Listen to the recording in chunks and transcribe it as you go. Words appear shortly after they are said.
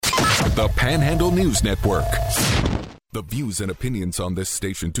the Panhandle News Network. The views and opinions on this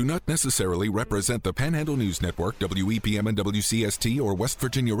station do not necessarily represent the Panhandle News Network, WEPM and WCST, or West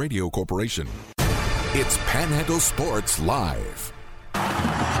Virginia Radio Corporation. It's Panhandle Sports Live.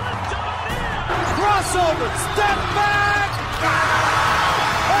 Crossover, step back,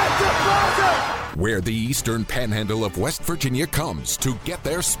 and deposit! Where the Eastern Panhandle of West Virginia comes to get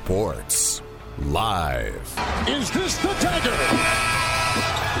their sports. Live. Is this the dagger?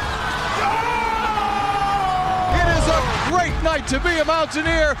 It is a great night to be a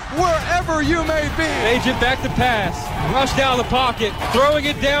Mountaineer wherever you may be. Agent back to pass. Rush down the pocket. Throwing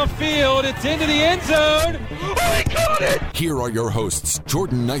it downfield. It's into the end zone. Oh, he caught it! Here are your hosts,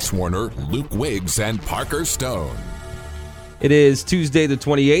 Jordan Nicewarner, Luke Wiggs, and Parker Stone. It is Tuesday the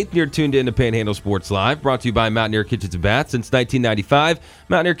 28th, and you're tuned in to Panhandle Sports Live, brought to you by Mountaineer Kitchens and Baths. Since 1995,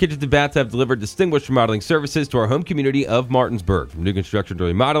 Mountaineer Kitchens and Baths have delivered distinguished remodeling services to our home community of Martinsburg. From new construction to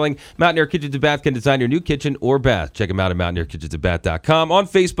remodeling, Mountaineer Kitchens and Baths can design your new kitchen or bath. Check them out at mountaineerkitchensandbath.com, on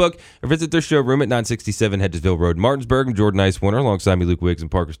Facebook, or visit their showroom at 967 Hedgesville Road, Martinsburg. I'm Jordan Nicewarner, alongside me Luke Wiggs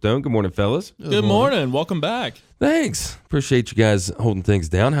and Parker Stone. Good morning, fellas. Good morning. Welcome back. Thanks. Appreciate you guys holding things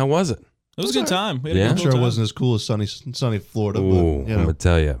down. How was it? It was a good time. I'm sure it wasn't as cool as sunny Florida. Ooh, but, you know. I'm going to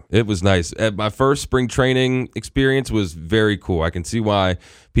tell you, it was nice. My first spring training experience was very cool. I can see why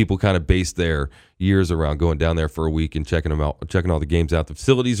people kind of base their years around going down there for a week and checking them out, checking all the games out. The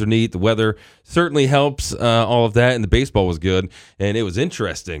facilities are neat. The weather certainly helps, all of that, and the baseball was good. And it was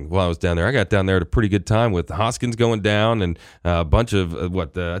interesting while I was down there. I got down there at a pretty good time with Hoskins going down and a bunch of,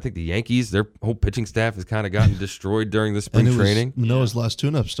 I think the Yankees, their whole pitching staff has kind of gotten destroyed during the spring training. Noah's last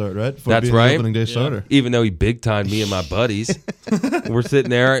tune-up start, right? That's right. The opening day starter. Even though he big-timed me and my buddies. We're sitting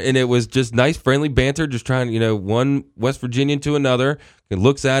there, and it was just nice, friendly banter, just trying, one West Virginian to another. It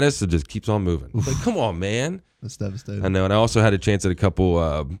looks at us and just keeps on moving. Like, come on, man. That's devastating. I know, and I also had a chance at a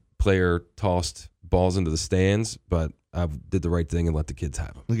couple player-tossed balls into the stands, but I did the right thing and let the kids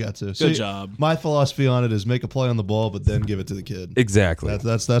have them. We got to. Good job. My philosophy on it is make a play on the ball, but then give it to the kid. Exactly.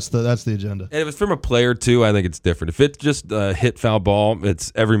 That's the agenda. And if it's from a player, too, I think it's different. If it's just a hit foul ball,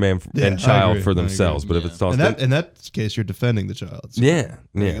 it's every man and child for themselves. But if it's tossed in that case, you're defending the child. So. Yeah.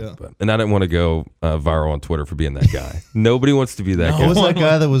 And I didn't want to go viral on Twitter for being that guy. Nobody wants to be that guy. What was that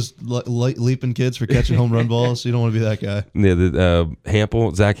guy that was leaping kids for catching home run balls? You don't want to be that guy. Yeah,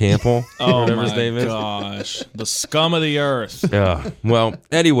 Zach Hampel. Whatever his name is. Gosh. The scum of the earth. Well,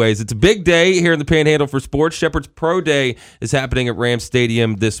 anyways, it's a big day here in the Panhandle for sports. Shepherd's Pro Day is happening at Rams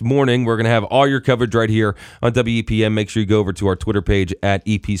Stadium this morning. We're going to have all your coverage right here on WEPM. Make sure you go over to our Twitter page at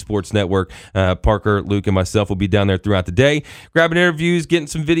EP Sports Network. Parker, Luke, and myself will be down there throughout the day, grabbing interviews, getting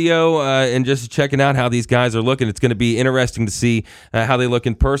some video, and just checking out how these guys are looking. It's going to be interesting to see how they look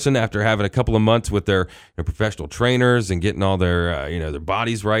in person after having a couple of months with their professional trainers and getting all their their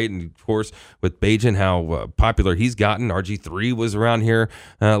bodies right. And of course, with Bajan, how popular he's gotten. RG3 was around here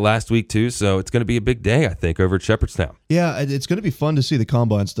last week too, so it's going to be a big day, I think, over at Shepherdstown. Yeah, it's going to be fun to see the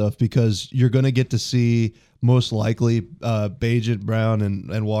combine stuff because you're going to get to see most likely Bajan, Brown,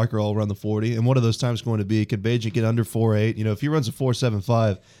 and Walker all run the 40. And one of those times going to be, can Bajan get under 4.8? If he runs a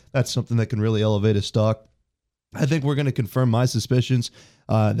 4.75, that's something that can really elevate his stock. I think we're going to confirm my suspicions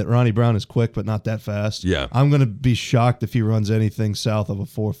that Ronnie Brown is quick, but not that fast. Yeah. I'm going to be shocked if he runs anything south of a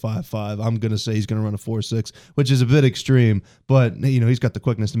 4.55. I'm going to say he's going to run a 4.6, which is a bit extreme, but he's got the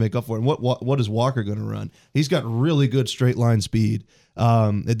quickness to make up for it. And what is Walker going to run? He's got really good straight line speed.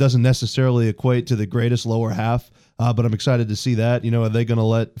 It doesn't necessarily equate to the greatest lower half, but I'm excited to see that. Are they going to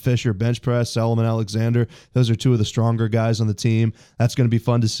let Fisher bench press, Solomon Alexander? Those are two of the stronger guys on the team. That's going to be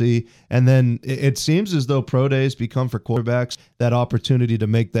fun to see. And then it seems as though pro days become for quarterbacks that opportunity to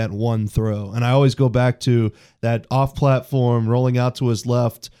make that one throw. And I always go back to that off-platform, rolling out to his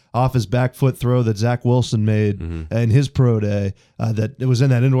left, off his back foot throw that Zach Wilson made in his pro day, that it was in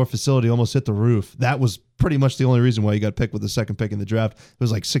that indoor facility, almost hit the roof. That was pretty much the only reason why he got picked with the second pick in the draft. It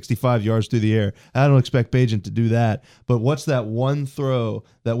was like 65 yards through the air. I don't expect Bajan to do that, but what's that one throw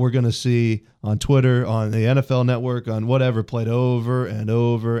that we're going to see on Twitter, on the NFL Network, on whatever, played over and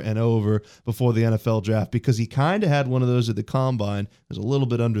over and over before the NFL draft? Because he kind of had one of those at the combine. It was a little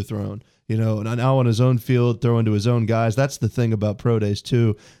bit underthrown. Now on his own field, throwing to his own guys. That's the thing about pro days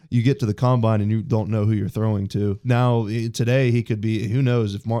too. You get to the combine and you don't know who you're throwing to. Now today he could be, who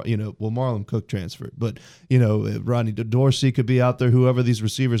knows if Marlon Cook transferred, but Rodney Dorsey could be out there. Whoever these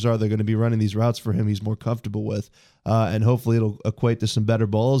receivers are, they're going to be running these routes for him. He's more comfortable with, and hopefully it'll equate to some better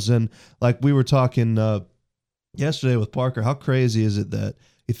balls. And like we were talking yesterday with Parker, how crazy is it that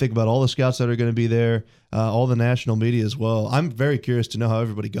You think about all the scouts that are going to be there, all the national media as well. I'm very curious to know how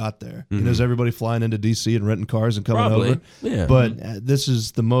everybody got there. Mm-hmm. Is everybody flying into D.C. and renting cars and coming Probably. over? Yeah. But this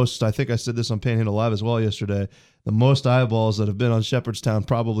is the most, I think I said this on Panhandle Live as well yesterday, the most eyeballs that have been on Shepherdstown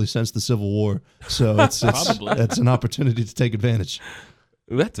probably since the Civil War. So it's an opportunity to take advantage.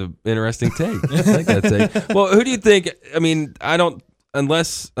 That's an interesting take. I like that take. Well, who do you think? I mean,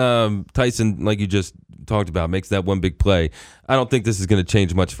 unless Tyson, like you just talked about, makes that one big play, I don't think this is going to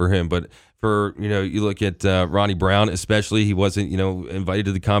change much for him. But for, you look at Ronnie Brown, especially, he wasn't, invited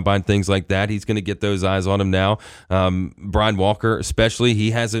to the combine, things like that. He's going to get those eyes on him now. Brian Walker, especially, he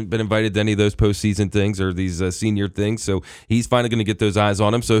hasn't been invited to any of those postseason things or these senior things. So he's finally going to get those eyes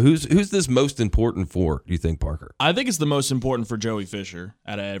on him. So who's this most important for, do you think, Parker? I think it's the most important for Joey Fisher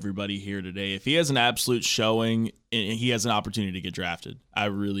out of everybody here today. If he has an absolute showing, he has an opportunity to get drafted. I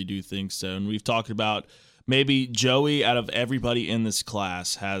really do think so. And we've talked about maybe Joey, out of everybody in this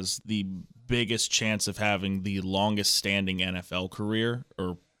class, has the biggest chance of having the longest standing NFL career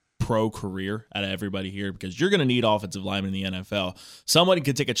or pro career out of everybody here, because you're going to need offensive linemen in the NFL. Somebody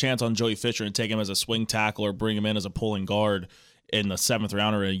could take a chance on Joey Fisher and take him as a swing tackle or bring him in as a pulling guard in the 7th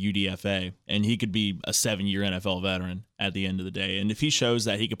round or a UDFA, and he could be a 7-year NFL veteran at the end of the day. And if he shows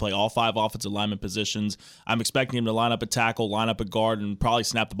that he can play all 5 offensive lineman positions, I'm expecting him to line up at tackle, line up at guard, and probably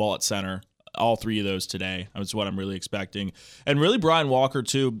snap the ball at center. All 3 of those today. That's what I'm really expecting. And really, Brian Walker,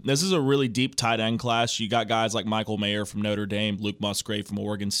 too. This is a really deep tight end class. You got guys like Michael Mayer from Notre Dame, Luke Musgrave from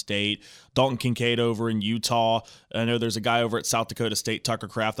Oregon State, Dalton Kincaid over in Utah. I know there's a guy over at South Dakota State, Tucker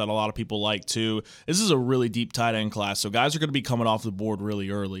Kraft, that a lot of people like, too. This is a really deep tight end class. So guys are going to be coming off the board really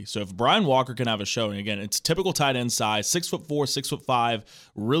early. So if Brian Walker can have a showing, again, it's typical tight end size, 6'4", 6'5",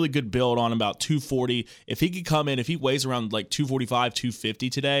 really good build on about 240. If he could come in, if he weighs around like 245, 250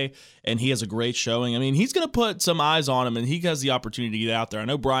 today, and he has a great showing, I mean, he's going to put some eyes on him, and he has the opportunity to get out there. I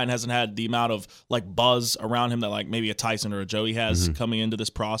know Brian hasn't had the amount of like buzz around him that like maybe a Tyson or a Joey has coming into this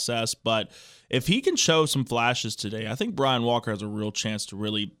process, but if he can show some flashes today, I think Brian Walker has a real chance to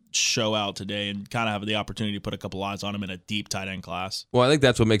really show out today and kind of have the opportunity to put a couple eyes on him in a deep tight end class. Well, I think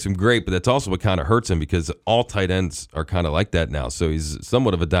that's what makes him great, but that's also what kind of hurts him, because all tight ends are kind of like that now. So he's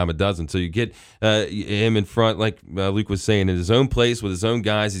somewhat of a dime a dozen. So you get him in front, like Luke was saying, in his own place with his own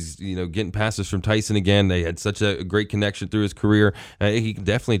guys. He's getting passes from Tyson again. They had such a great connection through his career. He can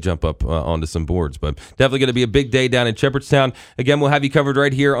definitely jump up onto some boards, but definitely going to be a big day down in Shepherdstown. Again, we'll have you covered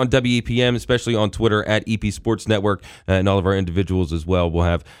right here on WEPM, especially on Twitter at EP Sports Network, and all of our individuals as well. We'll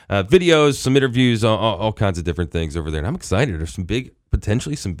have videos, some interviews, all kinds of different things over there. And I'm excited. There's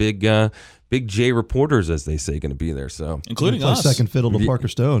potentially some big J reporters, as they say, going to be there. So including us. Second fiddle to Parker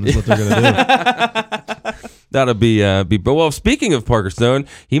Stone is what they're going to do. That'll be well, speaking of Parker Stone,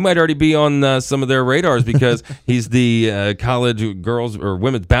 he might already be on some of their radars, because he's the college girls or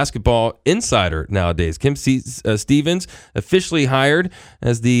women's basketball insider nowadays. Kim Stephens officially hired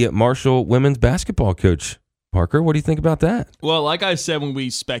as the Marshall women's basketball coach. Parker, what do you think about that? Well, like I said when we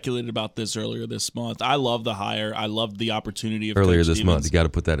speculated about this earlier this month, I love the hire. I love the opportunity of earlier Coach this Stephens. month. You got to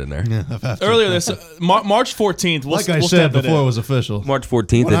put that in there. Yeah, earlier this March 14th. Like I said before it was official. March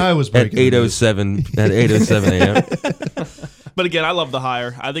 14th when I was at 8:07 a.m. But again, I love the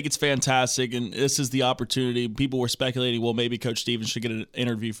hire. I think it's fantastic, and this is the opportunity. People were speculating, well, maybe Coach Stephens should get an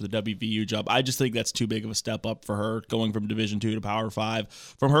interview for the WVU job. I just think that's too big of a step up for her, going from Division II to Power 5,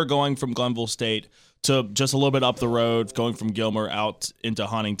 from her going from Glenville State to just a little bit up the road, going from Gilmer out into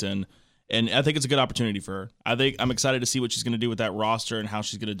Huntington. And I think it's a good opportunity for her. I'm excited to see what she's going to do with that roster and how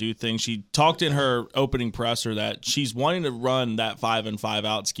she's going to do things. She talked in her opening presser that she's wanting to run that 5-and-5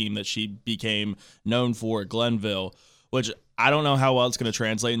 out scheme that she became known for at Glenville, which I don't know how well it's going to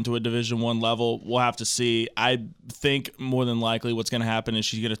translate into a Division I level. We'll have to see. I think more than likely what's going to happen is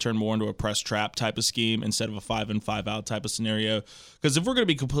she's going to turn more into a press trap type of scheme instead of a 5-and-5 out type of scenario. Because if we're going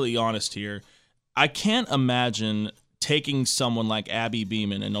to be completely honest here, I can't imagine taking someone like Abby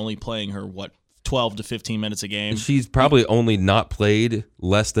Beeman and only playing her, 12 to 15 minutes a game. She's probably only not played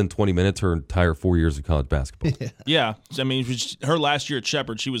less than 20 minutes her entire 4 years of college basketball. Yeah. I mean, her last year at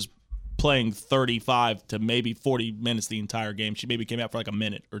Shepherd, she was playing 35 to maybe 40 minutes the entire game. She maybe came out for like a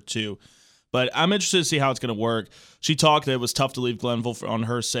minute or two. But I'm interested to see how it's going to work. She talked that it was tough to leave Glenville on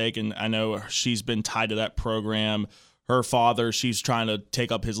her sake, and I know she's been tied to that program. Her father, she's trying to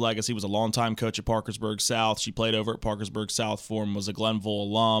take up his legacy, was a longtime coach at Parkersburg South. She played over at Parkersburg South for him, was a Glenville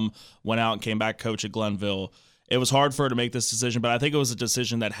alum, went out and came back coach at Glenville. It was hard for her to make this decision, but I think it was a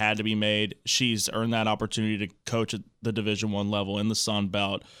decision that had to be made. She's earned that opportunity to coach at the Division I level in the Sun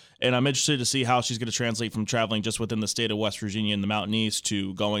Belt. And I'm interested to see how she's going to translate from traveling just within the state of West Virginia and the Mountain East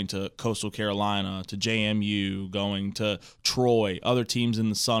to going to Coastal Carolina, to JMU, going to Troy, other teams in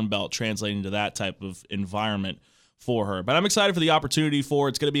the Sun Belt, translating to that type of environment for her. But I'm excited for the opportunity for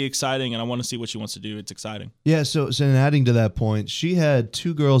it. It's going to be exciting, and I want to see what she wants to do. It's exciting. Yeah, so in adding to that point, she had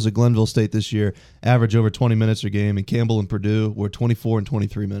 2 girls at Glenville State this year average over 20 minutes a game, and Campbell and Purdue were 24 and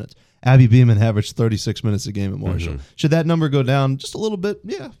 23 minutes. Abby Beeman averaged 36 minutes a game at Marshall. Mm-hmm. Should that number go down just a little bit?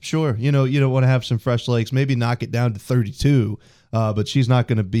 Yeah, sure. You don't want to have some fresh legs. Maybe knock it down to 32. But she's not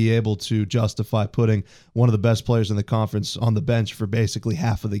going to be able to justify putting one of the best players in the conference on the bench for basically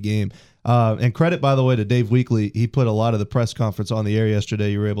half of the game. And credit, by the way, to Dave Weekley. He put a lot of the press conference on the air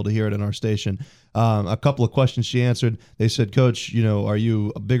yesterday. You were able to hear it in our station. A couple of questions she answered. They said, Coach, are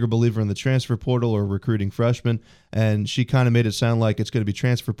you a bigger believer in the transfer portal or recruiting freshmen? And she kind of made it sound like it's going to be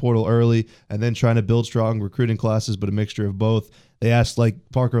transfer portal early and then trying to build strong recruiting classes, but a mixture of both. They asked, like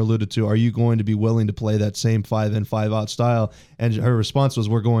Parker alluded to, are you going to be willing to play that same 5-in, 5-out style? And her response was,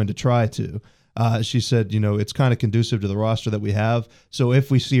 we're going to try to. She said, it's kind of conducive to the roster that we have. So if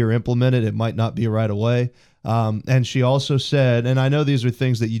we see her implement it, it might not be right away. And she also said, and I know these are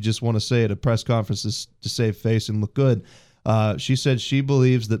things that you just want to say at a press conference to save face and look good. She said she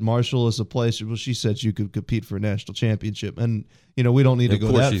believes that Marshall is a place where she said you could compete for a national championship. And, we don't need to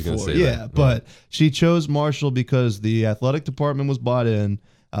go that far. Yeah, but she chose Marshall because the athletic department was bought in.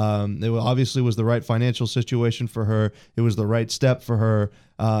 It obviously was the right financial situation for her. It was the right step for her.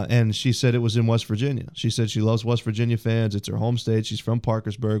 And she said it was in West Virginia. She said she loves West Virginia fans. It's her home state. She's from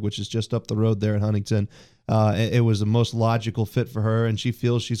Parkersburg, which is just up the road there in Huntington. It was the most logical fit for her, and she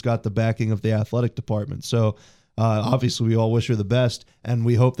feels she's got the backing of the athletic department. So obviously we all wish her the best, and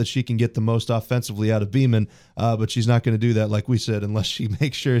we hope that she can get the most offensively out of Beeman, but she's not going to do that, like we said, unless she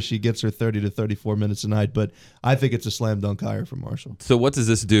makes sure she gets her 30 to 34 minutes a night. But I think it's a slam dunk hire for Marshall. So what does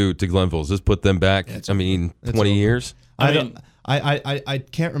this do to Glenville? Does this put them back, 20 years? I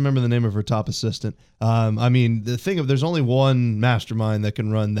can't remember the name of her top assistant. The thing of there's only one mastermind that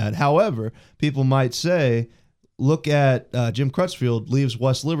can run that. However, people might say, look at Jim Crutchfield leaves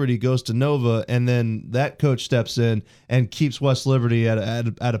West Liberty, goes to Nova, and then that coach steps in and keeps West Liberty at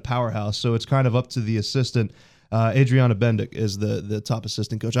a powerhouse. So it's kind of up to the assistant. Adriana Bendick is the top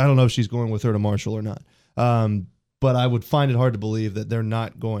assistant coach. I don't know if she's going with her to Marshall or not. But I would find it hard to believe that they're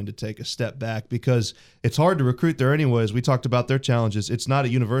not going to take a step back because it's hard to recruit there anyways. We talked about their challenges. It's not a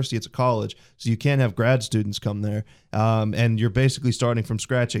university, it's a college, so you can't have grad students come there. And you're basically starting from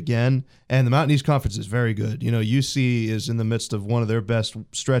scratch again. And the Mountain East Conference is very good. UC is in the midst of one of their best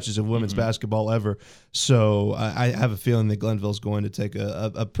stretches of women's basketball ever. So I have a feeling that Glenville's going to take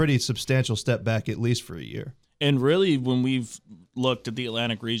a pretty substantial step back, at least for a year. And really, when we've looked at the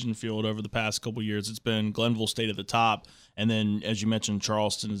Atlantic region field over the past couple of years, it's been Glenville State at the top. And then, as you mentioned,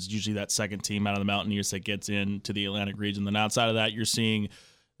 Charleston is usually that second team out of the Mountaineers that gets into the Atlantic region. Then outside of that, you're seeing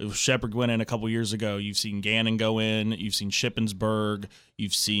Shepherd went in a couple years ago. You've seen Gannon go in. You've seen Shippensburg.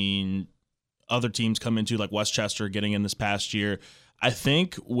 You've seen other teams come into, like Westchester getting in this past year. I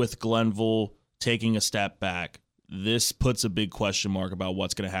think with Glenville taking a step back, this puts a big question mark about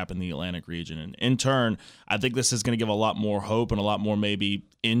what's going to happen in the Atlantic region. And in turn, I think this is going to give a lot more hope and a lot more maybe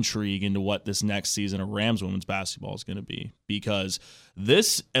intrigue into what this next season of Rams women's basketball is going to be. Because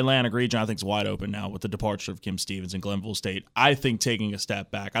this Atlantic region, I think, is wide open now with the departure of Kim Stephens and Glenville State. I think taking a step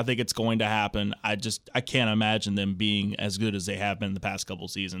back. I think it's going to happen. I can't imagine them being as good as they have been in the past couple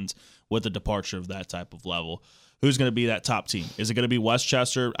seasons with the departure of that type of level. Who's going to be that top team? Is it going to be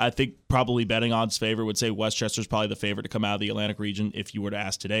Westchester? I think probably betting odds favor would say Westchester's probably the favorite to come out of the Atlantic region if you were to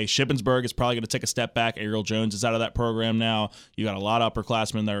ask today. Shippensburg is probably going to take a step back. Ariel Jones is out of that program now. You got a lot of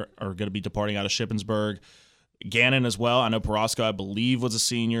upperclassmen that are going to be departing out of Shippensburg. Gannon as well. I know Porosco, I believe, was a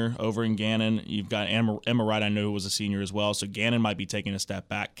senior over in Gannon. You've got Emma Wright, I know, was a senior as well. So Gannon might be taking a step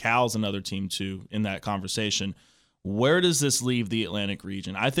back. Cal's another team, too, in that conversation. Where does this leave the Atlantic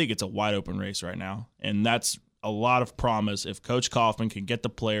region? I think it's a wide open race right now, and that's a lot of promise. If Coach Kaufman can get the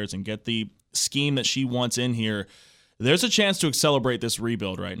players and get the scheme that she wants in here, there's a chance to accelerate this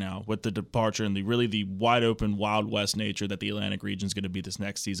rebuild right now with the departure and the wide open Wild West nature that the Atlantic region is going to be this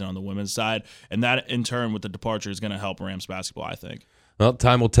next season on the women's side. And that in turn with the departure is going to help Rams basketball, I think. Well,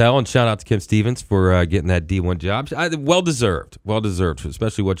 time will tell, and shout out to Kim Stephens for getting that D1 job. Well deserved,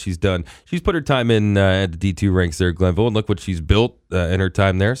 especially what she's done. She's put her time in at the D2 ranks there at Glenville, and look what she's built in her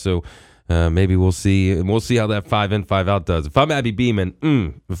time there. So maybe we'll see, and we'll see how that 5 in, 5 out does. If I'm Abby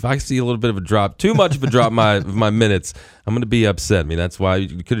Beeman, if I see a little bit of a drop, too much of a drop of my minutes, I'm going to be upset. I mean, that's why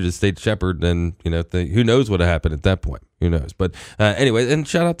you could have just stayed Shepherd, and who knows what happened at that point? Who knows? But anyway, and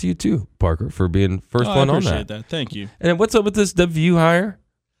shout out to you too, Parker, for being first one on that. I appreciate that. Thank you. And what's up with this WVU hire?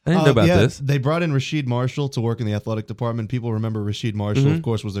 I didn't know about this. They brought in Rasheed Marshall to work in the athletic department. People remember Rasheed Marshall, of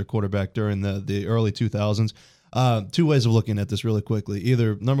course, was their quarterback during the early 2000s. Two ways of looking at this really quickly.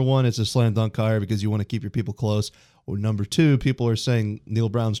 Either, number one, it's a slam dunk hire because you want to keep your people close. Or number two, people are saying Neil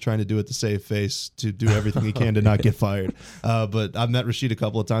Brown's trying to do it to save face, to do everything he can to not get fired. But I've met Rasheed a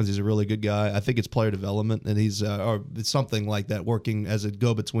couple of times. He's a really good guy. I think it's player development, and he's or it's something like that, working as a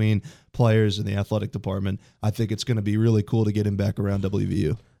go-between players in the athletic department. I think it's going to be really cool to get him back around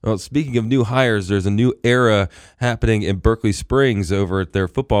WVU. Well, speaking of new hires, there's a new era happening in Berkeley Springs over at their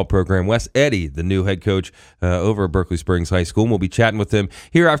football program. Wes Eddy, the new head coach over at Berkeley Springs High School. And we'll be chatting with him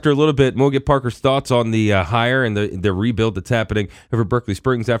here after a little bit. And we'll get Parker's thoughts on the hire and the rebuild that's happening over Berkeley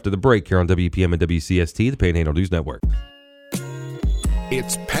Springs after the break here on WPM and WCST, the Panhandle News Network.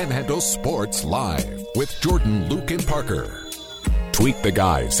 It's Panhandle Sports Live with Jordan, Luke, and Parker. Tweet the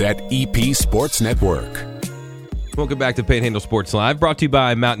guys at EP Sports Network. Welcome back to Panhandle Sports Live, brought to you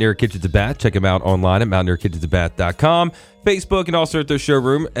by Mountaineer Kitchens of Bath. Check them out online at mountaineerkitchensofbath.com, Facebook, and also at their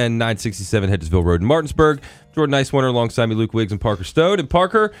showroom and 967 Hedgesville Road in Martinsburg. Jordan Nicewarner alongside me, Luke Wiggs, and Parker Stode. And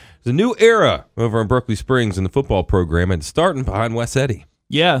Parker, there's a new era over in Berkeley Springs in the football program, and starting behind Wes Eddy.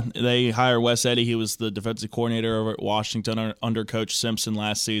 Yeah, they hire Wes Eddy. He was the defensive coordinator over at Washington under Coach Simpson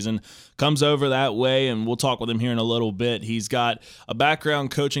last season. Comes over that way, and we'll talk with him here in a little bit. He's got a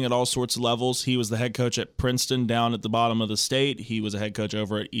background coaching at all sorts of levels. He was the head coach at Princeton down at the bottom of the state. He was a head coach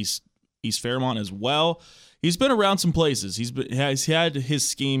over at East Fairmont as well. He's been around some places. He's had his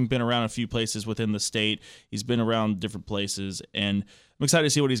scheme been around a few places within the state. He's been around different places, and I'm excited to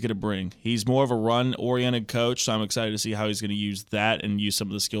see what he's going to bring. He's more of a run-oriented coach, so I'm excited to see how he's going to use that and use some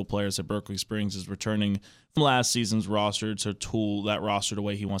of the skill players that Berkeley Springs is returning from last season's roster to tool that roster the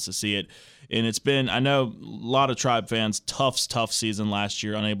way he wants to see it. And it's been, I know, a lot of Tribe fans, tough season last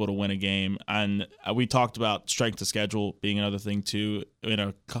year, unable to win a game. And we talked about strength of schedule being another thing, too, in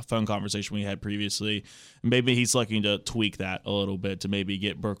a phone conversation we had previously. Maybe he's looking to tweak that a little bit to maybe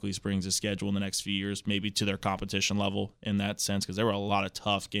get Berkeley Springs' schedule in the next few years, maybe to their competition level in that sense, because there were a lot of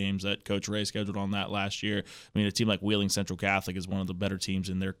tough games that Coach Ray scheduled on that last year. I mean, a team like Wheeling Central Catholic is one of the better teams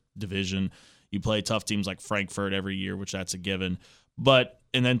in their division. You play tough teams like Frankfurt every year, which that's a given.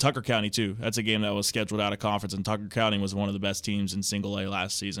 And then Tucker County, too. That's a game that was scheduled out of conference, and Tucker County was one of the best teams in single A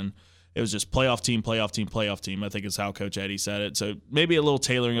last season. It was just playoff team, I think is how Coach Eddy said it. So maybe a little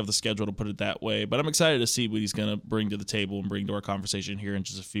tailoring of the schedule to put it that way. But I'm excited to see what he's going to bring to the table and bring to our conversation here in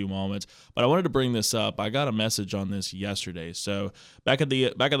just a few moments. But I wanted to bring this up. I got a message on this yesterday. So back at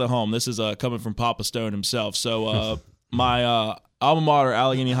the home, this is coming from Papa Stone himself. So my alma mater,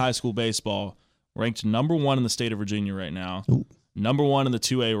 Allegheny High School baseball, ranked number 1 in the state of Virginia right now. Ooh. Number 1 in the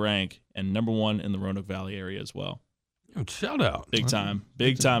 2A rank, and number 1 in the Roanoke Valley area as well. Shout out. Big time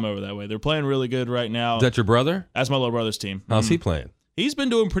over that way. They're playing really good right now. Is that your brother? That's my little brother's team. How's he playing? He's been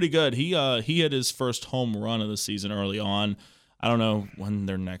doing pretty good. He had his first home run of the season early on. I don't know when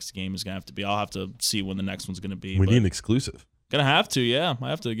their next game is going to have to be. I'll have to see when the next one's going to be. We need an exclusive. Gonna have to, yeah. I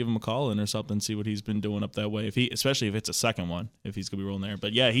have to give him a call in or something, see what he's been doing up that way. Especially if it's a second one, if he's gonna be rolling there.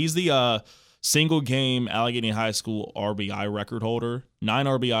 But yeah, he's the single game Allegheny High School RBI record holder. 9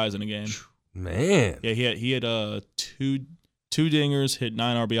 RBIs in a game. Man. Yeah, he had two dingers, hit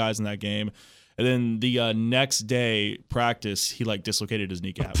 9 RBIs in that game. And then the next day practice, he dislocated his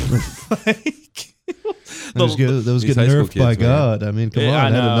kneecap. Those get nerfed by God. I mean, come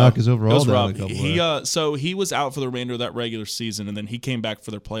on, had to knock his overall down a couple. So he was out for the remainder of that regular season, and then he came back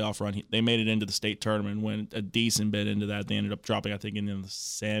for their playoff run. They made it into the state tournament, went a decent bit into that. They ended up dropping, I think, in the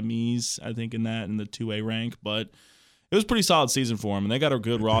semis, in the 2A rank, but it was a pretty solid season for them. And they got a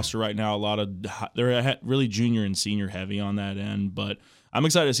good roster right now. They're really junior and senior heavy on that end, but I'm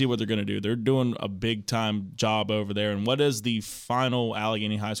excited to see what they're going to do. They're doing a big-time job over there. And what is the final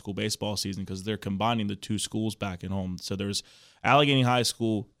Allegheny High School baseball season? Because they're combining the two schools back at home. So there's Allegheny High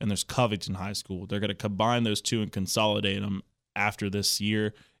School and there's Covington High School. They're going to combine those two and consolidate them after this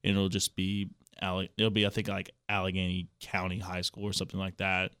year. And it'll just be I think, Allegheny County High School or something like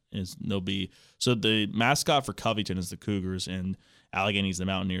that. So the mascot for Covington is the Cougars and Allegheny's the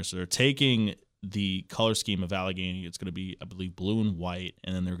Mountaineers. So they're taking the color scheme of Allegheny. It's going to be, I believe, blue and white,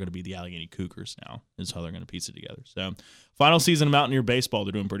 and then they're going to be the Allegheny Cougars now is how they're going to piece it together. So final season of Mountaineer baseball,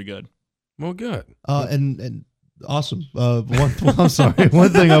 they're doing pretty good. Well, good. And Awesome. I'm sorry. One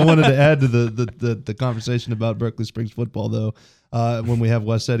thing I wanted to add to the conversation about Berkeley Springs football, though, when we have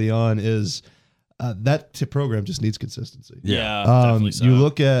Wes Eddy on, is that program just needs consistency. Yeah, definitely so. You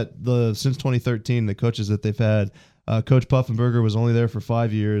look at since 2013, the coaches that they've had. Coach Puffenberger was only there for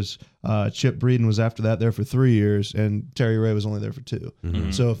 5 years. Chip Breeden was after that there for 3 years, and Terry Ray was only there for 2.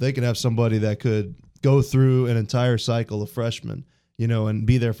 Mm-hmm. So if they could have somebody that could go through an entire cycle of freshmen, and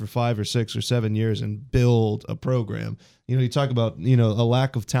be there for 5 or 6 or 7 years and build a program. You talk about, a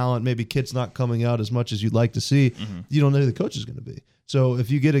lack of talent, maybe kids not coming out as much as you'd like to see. Mm-hmm. You don't know who the coach is going to be. So if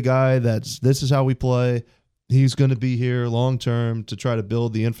you get a guy this is how we play, he's going to be here long term to try to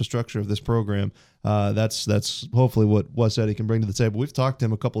build the infrastructure of this program. That's hopefully what Wes Eddy can bring to the table. We've talked to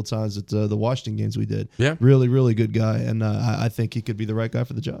him a couple of times at the Washington games we did. Yeah, really, really good guy, and I think he could be the right guy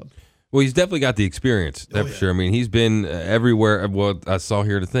for the job. Well, he's definitely got the experience, for sure. I mean, he's been everywhere. Well, I saw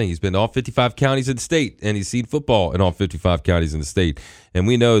here the thing. He's been to all 55 counties in the state, and he's seen football in all 55 counties in the state. And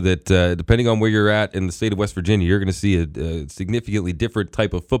we know that depending on where you're at in the state of West Virginia, you're going to see a significantly different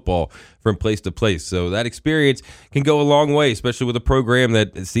type of football from place to place. So that experience can go a long way, especially with a program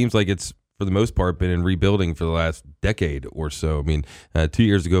that it seems like it's, for the most part, been in rebuilding for the last decade or so. I mean, 2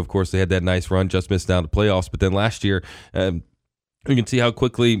 years ago, of course, they had that nice run, just missed out the playoffs. But then last year, you can see how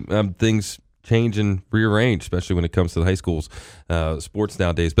quickly things change and rearrange, especially when it comes to the high schools sports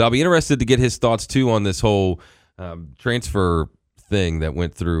nowadays. But I'll be interested to get his thoughts, too, on this whole transfer thing that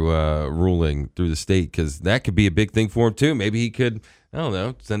went through ruling through the state, because that could be a big thing for him, too. Maybe he could, I don't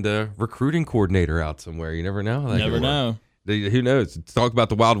know, send a recruiting coordinator out somewhere. You never know. Never know. Who knows? Talk about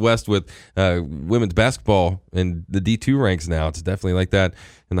the Wild West with women's basketball and the D2 ranks now. It's definitely like that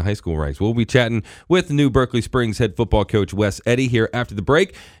in the high school ranks. We'll be chatting with the new Berkeley Springs head football coach, Wes Eddy, here after the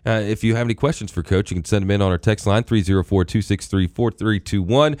break. If you have any questions for Coach, you can send them in on our text line,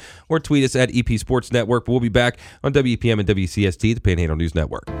 304-263-4321, or tweet us at EP Sports Network. But we'll be back on WEPM and WCST, the Panhandle News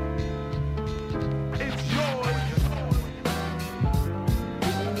Network.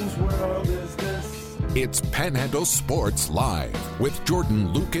 It's Panhandle Sports Live with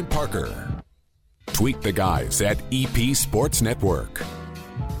Jordan, Luke, and Parker. Tweet the guys at EP Sports Network.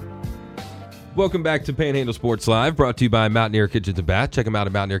 Welcome back to Panhandle Sports Live, brought to you by Mountaineer Kitchens and Bath. Check them out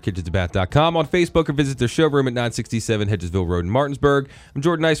at mountaineerkitchensandbath.com, on Facebook, or visit their showroom at 967 Hedgesville Road in Martinsburg. I'm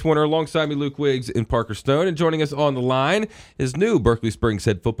Jordan Nicewarner, alongside me Luke Wiggs and Parker Stone, and joining us on the line is new Berkeley Springs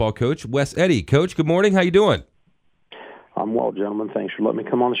head football coach, Wes Eddy. Coach, good morning. How you doing? I'm well, gentlemen. Thanks for letting me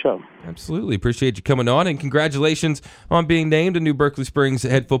come on the show. Absolutely. Appreciate you coming on, and congratulations on being named a new Berkeley Springs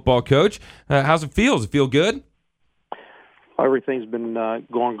head football coach. How's it feel? Does it feel good? Everything's been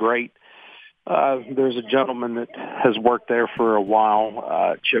going great. There's a gentleman that has worked there for a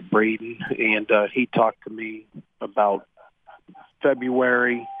while, Chip Breeden, and he talked to me about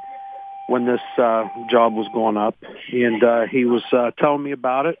February when this job was going up, and he was telling me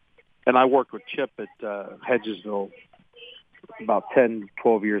about it. And I worked with Chip at Hedgesville about 10,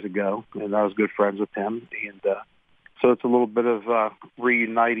 12 years ago, and I was good friends with him. And so it's a little bit of a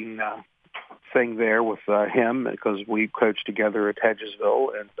reuniting thing there with him, because we coached together at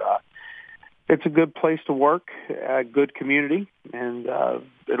Hedgesville, and it's a good place to work, a good community, and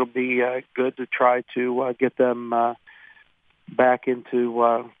it'll be good to try to get them back into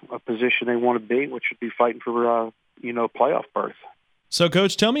a position they want to be, which would be fighting for playoff berth. So,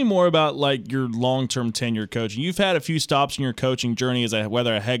 Coach, tell me more about your long-term tenure coaching. You've had a few stops in your coaching journey as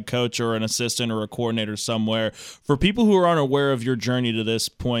whether a head coach or an assistant or a coordinator somewhere. For people who are unaware of your journey to this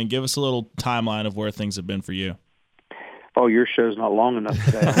point, give us a little timeline of where things have been for you. Oh, your show's not long enough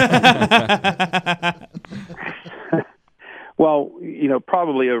today. Well,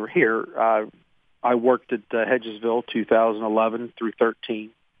 probably over here, I worked at Hedgesville 2011 through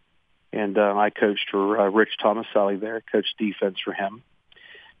 13. And I coached for Rich Tomaselli there, coached defense for him.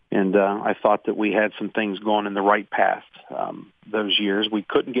 And I thought that we had some things going in the right path those years. We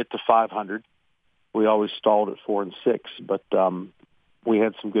couldn't get to 500. We always stalled at 4 and 6, but we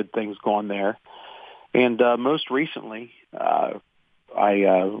had some good things going there. And most recently, I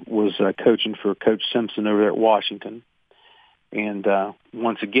was coaching for Coach Simpson over there at Washington. And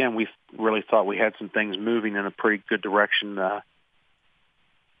once again, we really thought we had some things moving in a pretty good direction.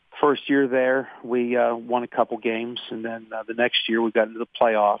 First year there, we won a couple games, and then the next year we got into the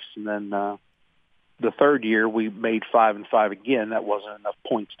playoffs, and then the third year we made 5 and 5 again. That wasn't enough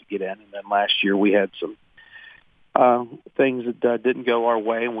points to get in, and then last year we had some things that didn't go our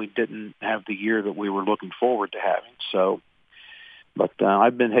way, and we didn't have the year that we were looking forward to having. So, but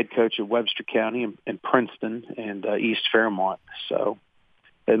I've been head coach at Webster County and Princeton and East Fairmont. So,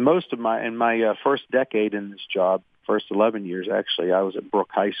 and most of my first decade in this job, first 11 years actually, I was at Brook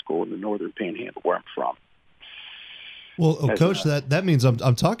High School in the northern Panhandle, where I'm from. Well, Coach, that means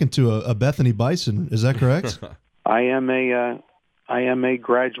I'm talking to a Bethany Bison. Is that correct? I am a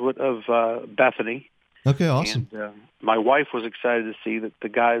graduate of Bethany. Okay, awesome. And my wife was excited to see that the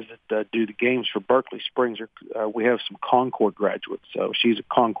guys that do the games for Berkeley Springs we have some Concord graduates. So she's a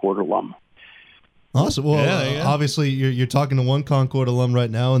Concord alum. Awesome. Well, obviously you're talking to one Concord alum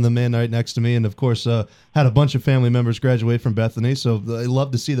right now, and the man right next to me, and of course had a bunch of family members graduate from Bethany, so I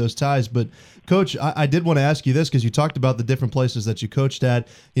love to see those ties. But Coach, I did want to ask you this because you talked about the different places that you coached at.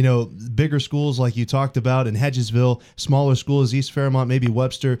 You know, bigger schools like you talked about in Hedgesville, smaller schools, East Fairmont, maybe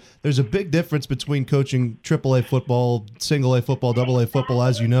Webster. There's a big difference between coaching AAA football, single A football, AA football,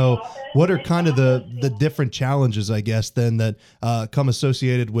 as you know. What are kind of the different challenges, I guess, then that come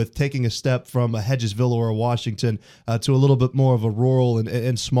associated with taking a step from a Hedgesville or a Washington to a little bit more of a rural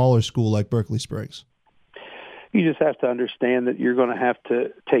and smaller school like Berkeley Springs? You just have to understand that you're going to have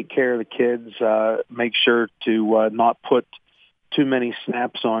to take care of the kids, make sure to not put too many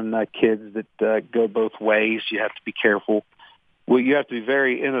snaps on kids that go both ways. You have to be careful. Well, you have to be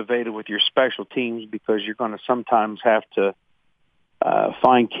very innovative with your special teams because you're going to sometimes have to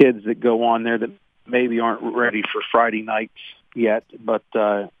find kids that go on there that maybe aren't ready for Friday nights yet, but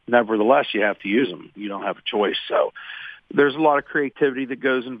nevertheless, you have to use them. You don't have a choice. So there's a lot of creativity that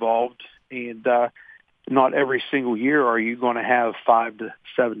goes involved, and not every single year are you going to have 5 to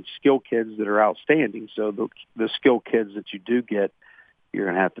 7 skill kids that are outstanding. So the skill kids that you do get, you're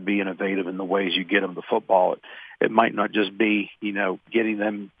going to have to be innovative in the ways you get them the football. It might not just be, getting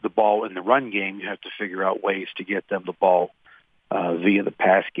them the ball in the run game. You have to figure out ways to get them the ball via the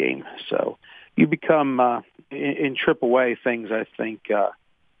pass game. So you become, in AAA, things I think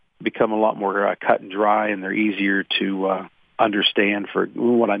become a lot more cut and dry, and they're easier to understand. For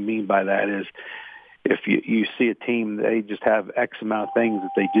what I mean by that is, if you see a team, they just have X amount of things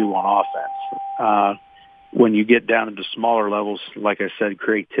that they do on offense. When you get down into smaller levels, like I said,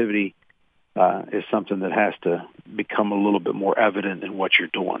 creativity is something that has to become a little bit more evident in what you're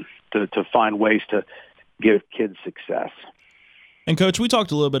doing to find ways to give kids success. And, Coach, we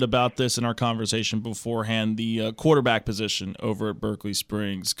talked a little bit about this in our conversation beforehand, the quarterback position over at Berkeley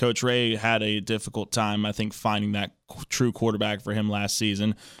Springs. Coach Ray had a difficult time, I think, finding that true quarterback for him last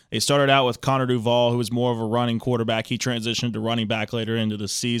season. They started out with Connor Duvall, who was more of a running quarterback. He transitioned to running back later into the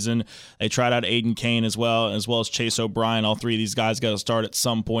season. They tried out Aiden Kane as well as Chase O'Brien. All three of these guys got to start at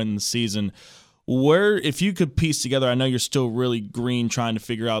some point in the season. Where, if you could piece together, I know you're still really green trying to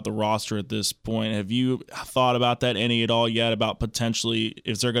figure out the roster at this point. Have you thought about that any at all yet, about potentially,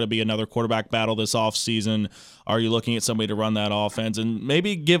 is there going to be another quarterback battle this offseason? Are you looking at somebody to run that offense? And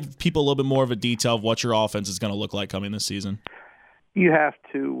maybe give people a little bit more of a detail of what your offense is going to look like coming this season. You have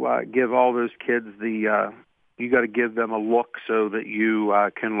to give all those kids you got to give them a look so that you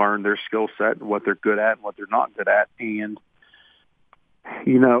can learn their skill set and what they're good at and what they're not good at. And,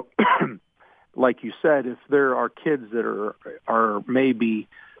 like you said, if there are kids that are maybe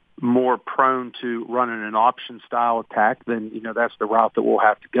more prone to running an option style attack, then that's the route that we'll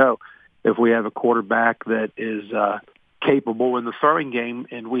have to go. If we have a quarterback that is capable in the throwing game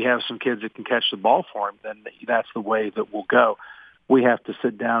and we have some kids that can catch the ball for him, then that's the way that we'll go. We have to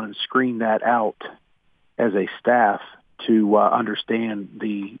sit down and screen that out as a staff to understand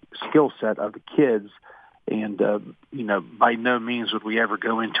the skill set of the kids. And, by no means would we ever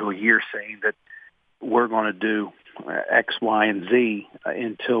go into a year saying that we're going to do X, Y, and Z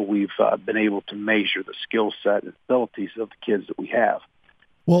until we've been able to measure the skill set and abilities of the kids that we have.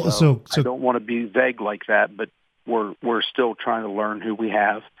 Well, so I don't want to be vague like that, but we're still trying to learn who we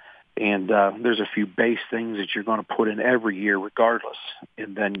have. And there's a few base things that you're going to put in every year regardless,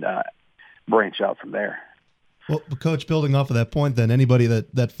 and then branch out from there. Well, Coach, building off of that point, then, anybody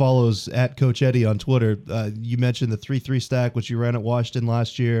that follows at Coach Eddy on Twitter, you mentioned the 3-3 stack, which you ran at Washington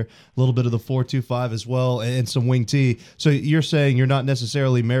last year, a little bit of the 4-2-5 as well, and some wing T. So you're saying you're not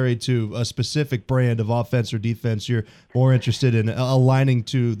necessarily married to a specific brand of offense or defense. You're more interested in aligning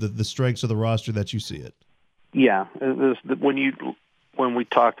to the strengths of the roster that you see it. Yeah. When we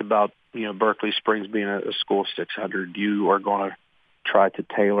talked about, Berkeley Springs being a school of 600, you are going to try to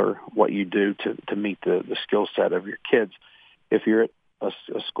tailor what you do to meet the skill set of your kids. If you're at a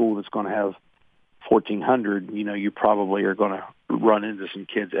school that's going to have 1,400, you probably are going to run into some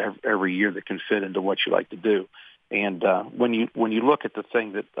kids every year that can fit into what you like to do. And when you look at the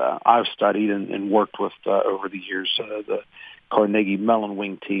thing that I've studied and worked with over the years, the Carnegie Mellon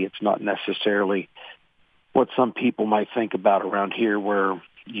wing tee, it's not necessarily what some people might think about around here, where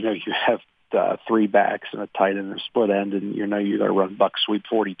you have 3 backs and a tight end and a split end, and you got to run buck sweep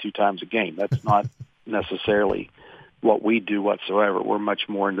 42 times a game. That's not necessarily what we do whatsoever. We're much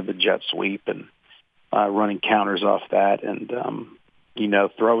more into the jet sweep and running counters off that, and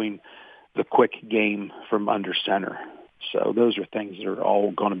throwing the quick game from under center. So those are things that are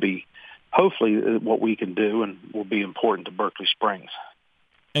all going to be hopefully what we can do and will be important to Berkeley Springs.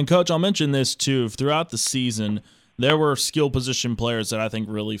 And, Coach, I'll mention this, too. Throughout the season, there were skill position players that I think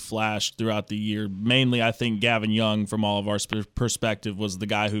really flashed throughout the year. Mainly, I think Gavin Young, from all of our perspective, was the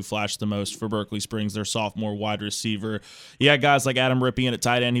guy who flashed the most for Berkeley Springs, their sophomore wide receiver. You had guys like Adam Ripien at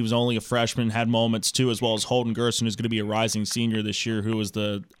tight end. He was only a freshman, had moments, too, as well as Holden Gerson, who's going to be a rising senior this year, who was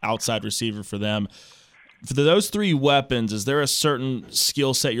the outside receiver for them. For those three weapons, is there a certain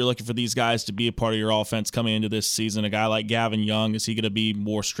skill set you're looking for these guys to be a part of your offense coming into this season? A guy like Gavin Young, is he going to be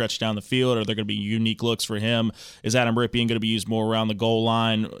more stretched down the field? Are there going to be unique looks for him? Is Adam Ripien going to be used more around the goal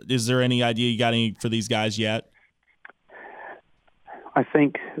line? Is there any idea you got any for these guys yet? I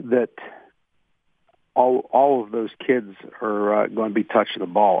think that all of those kids are going to be touching the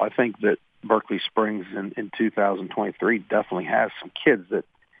ball. I think that Berkeley Springs in 2023 definitely has some kids that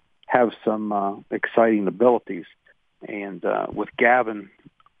have some exciting abilities. And with Gavin,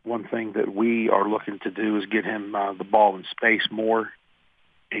 one thing that we are looking to do is get him the ball in space more.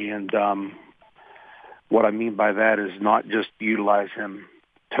 And what I mean by that is not just utilize him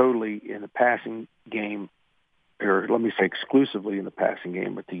totally in the passing game, or let me say exclusively in the passing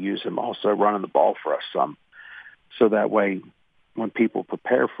game, but to use him also running the ball for us some. So that way, when people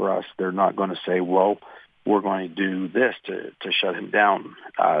prepare for us, they're not going to say, well, we're going to do this to shut him down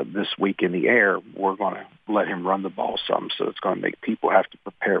this week in the air. We're going to let him run the ball some, so it's going to make people have to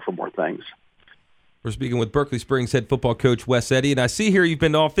prepare for more things. We're speaking with Berkeley Springs head football coach Wes Eddy, and I see here you've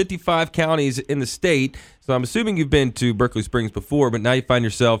been to all 55 counties in the state, so I'm assuming you've been to Berkeley Springs before, but now you find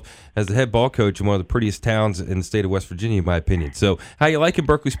yourself as the head ball coach in one of the prettiest towns in the state of West Virginia, in my opinion. So how you liking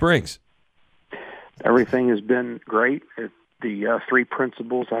Berkeley Springs? Everything has been great. The three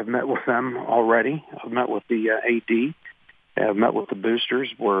principals, I've met with them already. I've met with the AD. I've met with the boosters.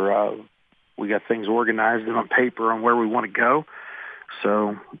 We got things organized and on paper on where we want to go.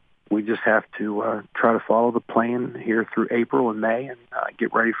 So we just have to try to follow the plan here through April and May and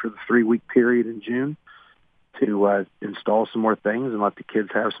get ready for the 3-week period in June to install some more things and let the kids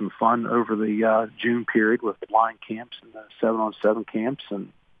have some fun over the June period with line camps and 7-on-7 camps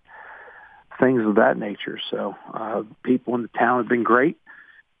and things of that nature. So people in the town have been great.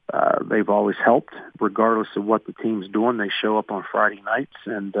 They've always helped, regardless of what the team's doing. They show up on Friday nights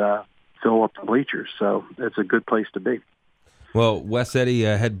and fill up the bleachers. So it's a good place to be. Well, Wes Eddy,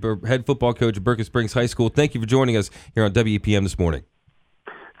 head football coach at Berkeley Springs High School, thank you for joining us here on WEPM this morning.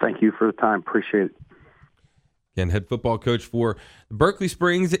 Thank you for the time. Appreciate it. Again, head football coach for the Berkeley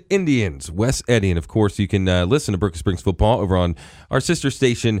Springs Indians, Wes Eddy. And, of course, you can listen to Berkeley Springs football over on our sister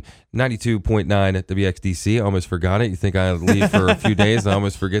station, 92.9 at WXDC. I almost forgot it. You think I leave for a few days, and I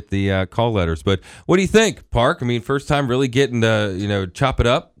almost forget the call letters. But what do you think, Park? I mean, first time really getting to, chop it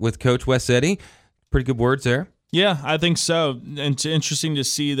up with Coach Wes Eddy. Pretty good words there. Yeah, I think so. And it's interesting to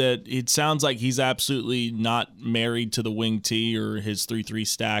see that it sounds like he's absolutely not married to the wing T or his 3-3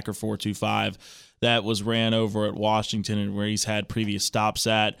 stack or 4-2-5 that was ran over at Washington and where he's had previous stops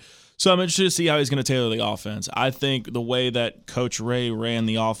at. So I'm interested to see how he's going to tailor the offense. I think the way that Coach Ray ran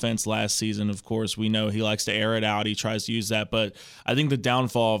the offense last season, of course, we know he likes to air it out. He tries to use that. But I think the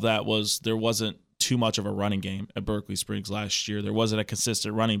downfall of that was there wasn't too much of a running game at Berkeley Springs last year. There wasn't a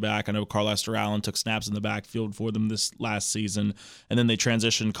consistent running back. I know Carl Lester Allen took snaps in the backfield for them this last season, and then they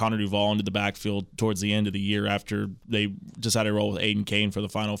transitioned Connor Duvall into the backfield towards the end of the year after they decided to roll with Aiden Kane for the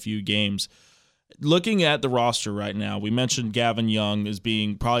final few games. Looking at the roster right now, we mentioned Gavin Young as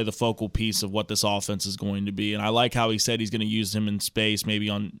being probably the focal piece of what this offense is going to be. And I like how he said he's going to use him in space, maybe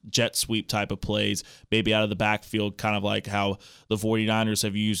on jet sweep type of plays, maybe out of the backfield, kind of like how the 49ers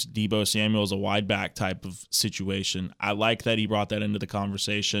have used Deebo Samuel as a wide back type of situation. I like that he brought that into the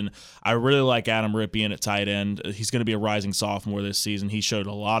conversation. I really like Adam Ripien at tight end. He's going to be a rising sophomore this season. He showed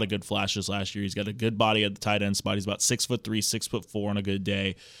a lot of good flashes last year. He's got a good body at the tight end spot. He's about 6'3", 6'4" on a good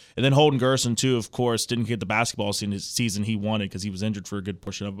day. And then Holden Gerson, too, of course, didn't get the basketball season he wanted because he was injured for a good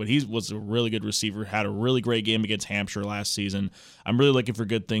portion of it. But he was a really good receiver, had a really great game against Hampshire last season. I'm really looking for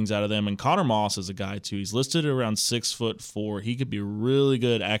good things out of them. And Connor Moss is a guy, too. He's listed at around 6'4". He could be a really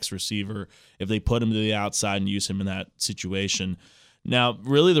good X receiver if they put him to the outside and use him in that situation. Now,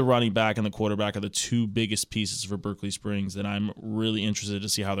 really the running back and the quarterback are the two biggest pieces for Berkeley Springs that I'm really interested to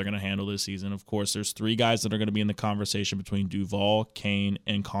see how they're going to handle this season. Of course, there's three guys that are going to be in the conversation between Duvall, Kane,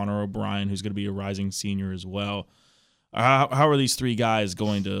 and Connor O'Brien, who's going to be a rising senior as well. How are these three guys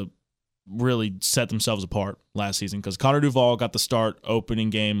going to really set themselves apart last season? Because Connor Duvall got the start opening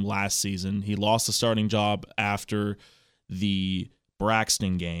game last season. He lost the starting job after the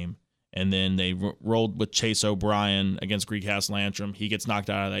Braxton game. And then they rolled with Chase O'Brien against Greek Castle Antrim. He gets knocked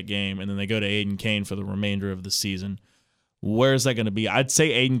out of that game. And then they go to Aiden Kane for the remainder of the season. Where is that going to be? I'd say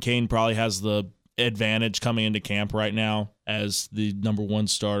Aiden Kane probably has the advantage coming into camp right now as the number one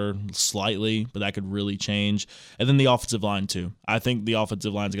starter slightly, but that could really change. And then the offensive line too. I think the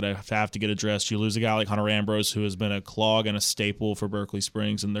offensive line is going to have to get addressed. You lose a guy like Hunter Ambrose, who has been a clog and a staple for Berkeley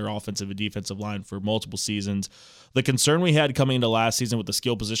Springs and their offensive and defensive line for multiple seasons. The concern we had coming into last season with the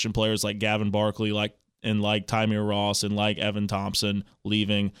skill position players like Gavin Barkley, like Tymir Ross and like Evan Thompson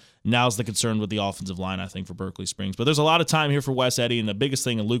leaving. Now's the concern with the offensive line, I think, for Berkeley Springs. But there's a lot of time here for Wes Eddy, and the biggest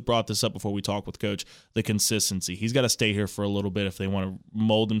thing, and Luke brought this up before we talked with Coach, the consistency. He's got to stay here for a little bit if they want to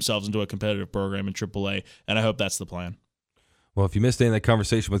mold themselves into a competitive program in AAA, and I hope that's the plan. Well, if you missed any of that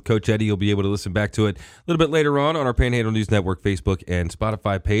conversation with Coach Eddy, you'll be able to listen back to it a little bit later on our Panhandle News Network Facebook and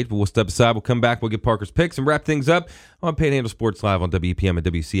Spotify page. But we'll step aside. We'll come back. We'll get Parker's picks and wrap things up on Panhandle Sports Live on WEPM and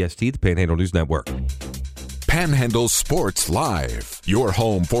WCST, the Panhandle News Network. Panhandle Sports Live, your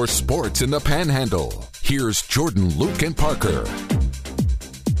home for sports in the Panhandle. Here's Jordan, Luke, and Parker.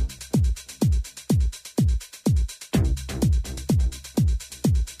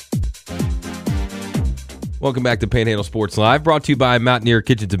 Welcome back to Panhandle Sports Live, brought to you by Mountaineer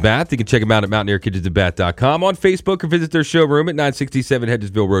Kitchens and Bath. You can check them out at mountaineerkitchensandbath.com, on Facebook, or visit their showroom at 967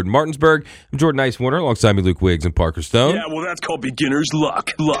 Hedgesville Road in Martinsburg. I'm Jordan Nicewarner, alongside me Luke Wiggs and Parker Stone. Yeah, well, that's called beginner's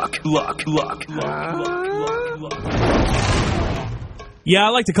luck. Yeah, I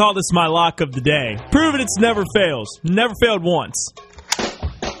like to call this my lock of the day. Proven it's never fails. Never failed once.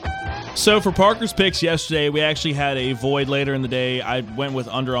 So for Parker's picks yesterday, we actually had a void later in the day. I went with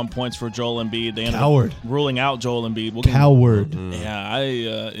under on points for Joel Embiid. They ended up ruling out Joel Embiid. Coward. Yeah,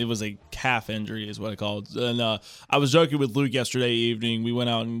 it was a calf injury is what I called it. And I was joking with Luke yesterday evening. We went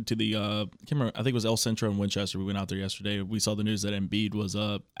out into the, I can't remember, I think it was El Centro in Winchester. We went out there yesterday. We saw the news that Embiid was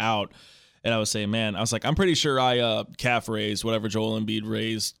out. And I was saying, man, I was like, I'm pretty sure I calf raised whatever Joel Embiid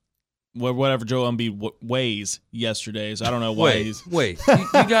raised. Whatever Joel Embiid weighs yesterday. So I don't know why Wait, you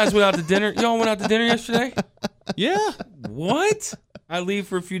guys went out to dinner? Y'all went out to dinner yesterday? Yeah. What? I leave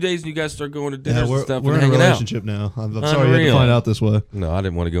for a few days and you guys start going to dinners and stuff. We're and in a hanging relationship now. I'm sorry you had to find out this way. No, I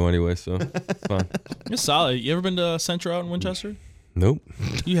didn't want to go anyway, so it's fine. It's solid. You ever been to Centro out in Winchester? Nope.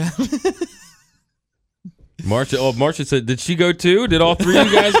 You have? Marcia said, did she go too? Did all three of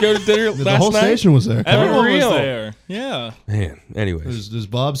you guys go to dinner last night? The whole station was there. Everyone was there. Yeah. Man, anyways. Is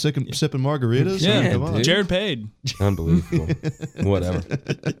Bob sipping margaritas? Yeah, come on. Jared paid. Unbelievable. Whatever.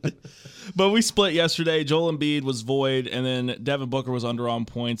 But we split yesterday. Joel Embiid was void, and then Devin Booker was under on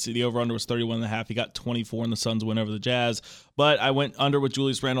points. The over-under was 31.5. He got 24 in the Suns win over the Jazz. But I went under with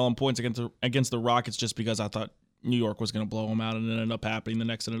Julius Randle on points against the Rockets just because I thought New York was going to blow them out, and it ended up happening. The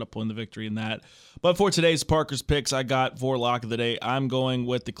Knicks ended up pulling the victory in that. But for today's Parker's picks, I got for lock of the day, I'm going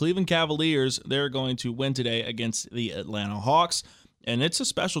with the Cleveland Cavaliers. They're going to win today against the Atlanta Hawks. And it's a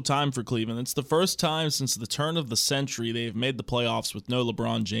special time for Cleveland. It's the first time since the turn of the century they've made the playoffs with no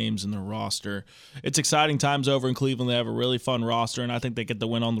LeBron James in their roster. It's exciting times over in Cleveland. They have a really fun roster, and I think they get the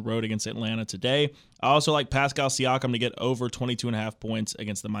win on the road against Atlanta today. I also like Pascal Siakam to get over 22.5 points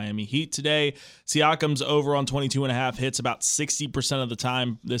against the Miami Heat today. Siakam's over on 22.5 hits about 60% of the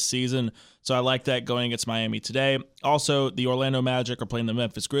time this season, so I like that going against Miami today. Also, the Orlando Magic are playing the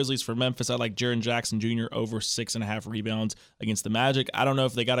Memphis Grizzlies. For Memphis, I like Jaren Jackson Jr. over 6.5 rebounds against the Magic. I don't know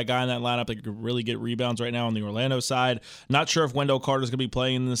if they got a guy in that lineup that could really get rebounds right now on the Orlando side. Not sure if Wendell Carter's going to be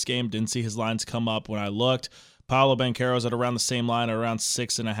playing in this game. Didn't see his lines come up when I looked. Paolo Banchero's at around the same line at around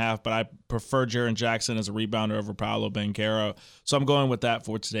 6.5, but I prefer Jaren Jackson as a rebounder over Paolo Banchero. So I'm going with that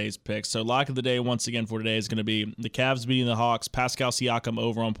for today's picks. So lock of the day once again for today is going to be the Cavs beating the Hawks, Pascal Siakam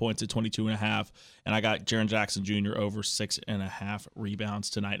over on points at 22.5, and I got Jaren Jackson Jr. over 6.5 rebounds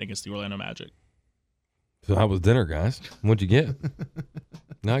tonight against the Orlando Magic. So how was dinner, guys? What'd you get?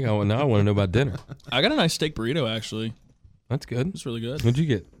 Now I want to know about dinner. I got a nice steak burrito, actually. That's good. It's really good. What'd you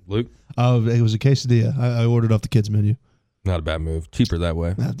get, Luke? It was a quesadilla. I ordered off the kids' menu. Not a bad move. Cheaper that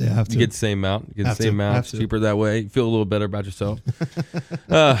way. Have to. You get the same amount. It's cheaper that way. You feel a little better about yourself.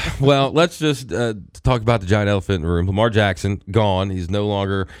 Well, let's just talk about the giant elephant in the room. Lamar Jackson, gone. He's no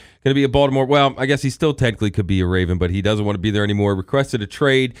longer going to be a Baltimore. Well, I guess he still technically could be a Raven, but he doesn't want to be there anymore. Requested a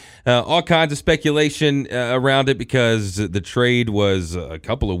trade. All kinds of speculation around it because the trade was a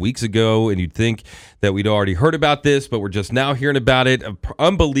couple of weeks ago, and you'd think that we'd already heard about this, but we're just now hearing about it.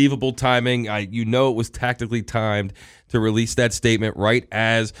 Unbelievable timing. It was tactically timed to release that statement right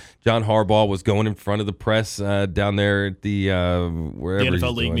as John Harbaugh was going in front of the press down there at the wherever the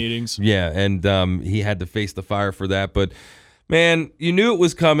NFL League meetings. Yeah, and he had to face the fire for that. But Man, you knew it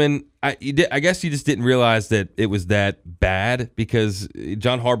was coming. I guess you just didn't realize that it was that bad because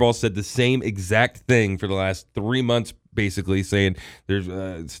John Harbaugh said the same exact thing for the last 3 months, basically saying there's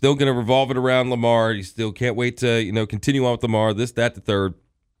still going to revolve it around Lamar. You still can't wait to continue on with Lamar. This, that, the third.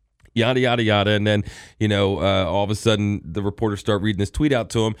 Yada, yada, yada. And then, all of a sudden the reporters start reading this tweet out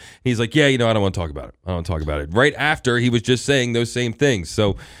to him. He's like, yeah, I don't want to talk about it. I don't want to talk about it. Right after he was just saying those same things.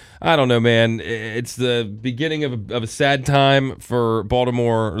 So I don't know, man. It's the beginning of a sad time for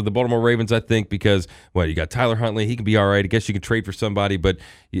Baltimore, or the Baltimore Ravens, I think, because, you got Tyler Huntley. He can be all right. I guess you can trade for somebody. But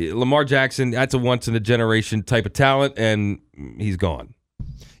Lamar Jackson, that's a once-in-a-generation type of talent, and he's gone.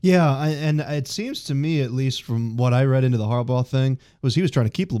 Yeah, and it seems to me, at least from what I read into the Harbaugh thing, was he was trying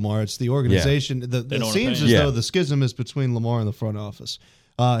to keep Lamar. It's the organization. Yeah. It seems as though the schism is between Lamar and the front office.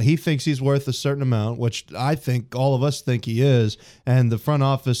 He thinks he's worth a certain amount, which I think all of us think he is, and the front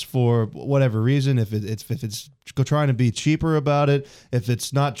office, for whatever reason, if it's trying to be cheaper about it, if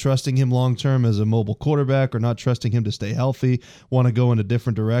it's not trusting him long term as a mobile quarterback or not trusting him to stay healthy, want to go in a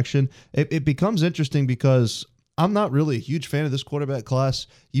different direction, it becomes interesting because I'm not really a huge fan of this quarterback class.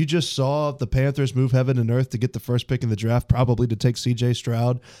 You just saw the Panthers move heaven and earth to get the first pick in the draft, probably to take C.J.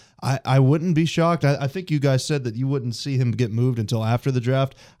 Stroud. I wouldn't be shocked. I think you guys said that you wouldn't see him get moved until after the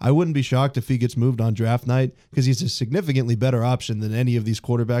draft. I wouldn't be shocked if he gets moved on draft night because he's a significantly better option than any of these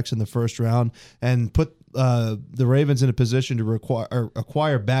quarterbacks in the first round, and put the Ravens in a position to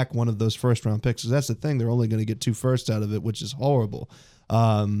acquire back one of those first-round picks. That's the thing. They're only going to get 2 firsts out of it, which is horrible.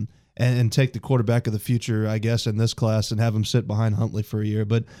 And take the quarterback of the future, I guess, in this class and have him sit behind Huntley for a year.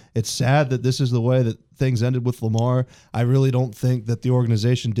 But it's sad that this is the way that things ended with Lamar. I really don't think that the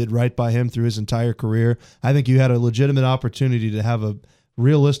organization did right by him through his entire career. I think you had a legitimate opportunity to have a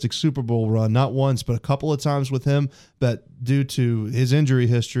realistic Super Bowl run, not once, but a couple of times with him, but due to his injury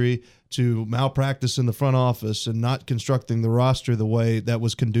history, to malpractice in the front office and not constructing the roster the way that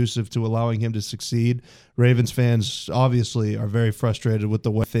was conducive to allowing him to succeed, Ravens fans obviously are very frustrated with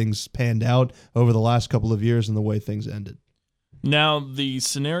the way things panned out over the last couple of years and the way things ended. Now, the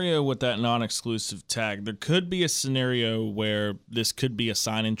scenario with that non-exclusive tag, there could be a scenario where this could be a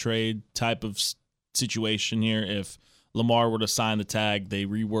sign-and-trade type of situation here. If Lamar were to sign the tag, they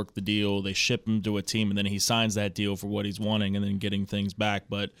rework the deal, they ship him to a team, and then he signs that deal for what he's wanting and then getting things back.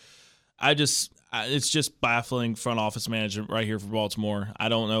 But it's just baffling front office management right here for Baltimore. I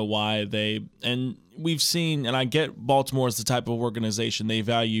don't know why and we've seen, and I get Baltimore is the type of organization, they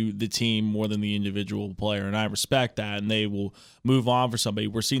value the team more than the individual player, and I respect that, and they will move on for somebody.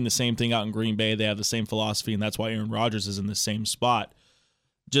 We're seeing the same thing out in Green Bay. They have the same philosophy, and that's why Aaron Rodgers is in the same spot.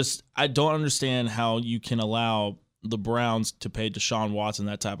 I don't understand how you can allow the Browns to pay Deshaun Watson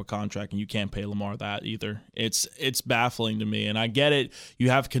that type of contract, and you can't pay Lamar that either. It's baffling to me, and I get it. You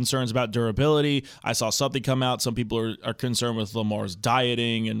have concerns about durability. I saw something come out. Some people are concerned with Lamar's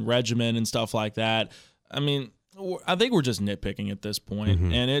dieting and regimen and stuff like that. I mean, I think we're just nitpicking at this point,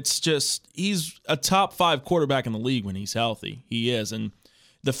 and it's just he's a top 5 quarterback in the league when he's healthy. He is, and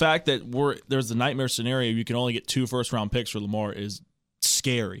the fact that there's the nightmare scenario you can only get 2 first-round picks for Lamar is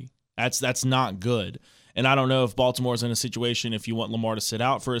scary. That's not good. And I don't know if Baltimore's in a situation if you want Lamar to sit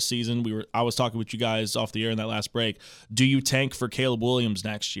out for a season. I was talking with you guys off the air in that last break. Do you tank for Caleb Williams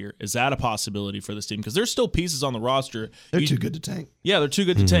next year? Is that a possibility for this team? Because there's still pieces on the roster. They're too good to tank. Yeah, they're too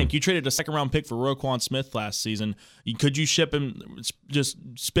good to tank. You traded a second-round pick for Roquan Smith last season. Could you ship him, just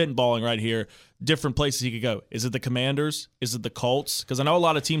spitballing right here, different places he could go? Is it the Commanders? Is it the Colts? Because I know a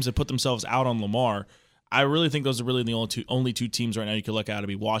lot of teams have put themselves out on Lamar. I really think those are really the only two teams right now you could look at to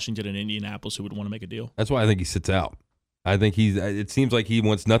be Washington and Indianapolis who would want to make a deal. That's why I think he sits out. I think it seems like he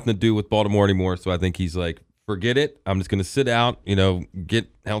wants nothing to do with Baltimore anymore, so I think he's like, forget it. I'm just going to sit out, get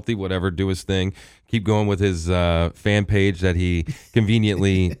healthy, whatever, do his thing, keep going with his fan page that he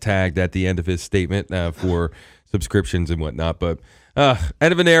conveniently tagged at the end of his statement for subscriptions and whatnot. But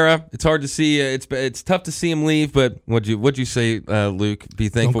end of an era. It's hard to see. It's tough to see him leave. But what'd you say, Luke? Be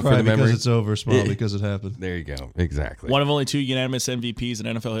thankful for the memory. Because it's over. Smile because it happened. There you go. Exactly. One of only 2 unanimous MVPs in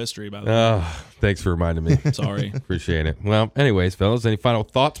NFL history, by the way. Oh, thanks for reminding me. Sorry. Appreciate it. Well, anyways, fellas, any final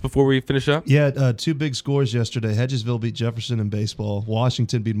thoughts before we finish up? Yeah, 2 big scores yesterday. Hedgesville beat Jefferson in baseball.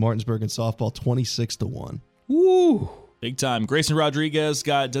 Washington beat Martinsburg in softball 26-1. Woo. Big time. Grayson Rodriguez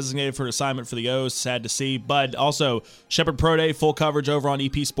got designated for assignment for the O's. Sad to see. But also, Shepherd Pro Day, full coverage over on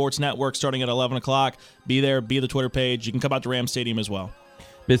EP Sports Network starting at 11 o'clock. Be there. Be the Twitter page. You can come out to Ram Stadium as well.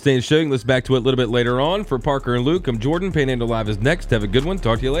 Mid-stage show. Let's back to it a little bit later on. For Parker and Luke, I'm Jordan. Panhandle Live is next. Have a good one.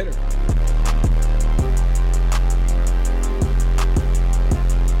 Talk to you later.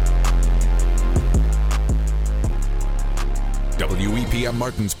 WEPM WEPM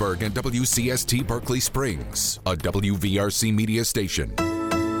Martinsburg and WCST Berkeley Springs, a WVRC media station.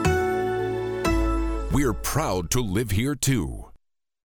 We're proud to live here too.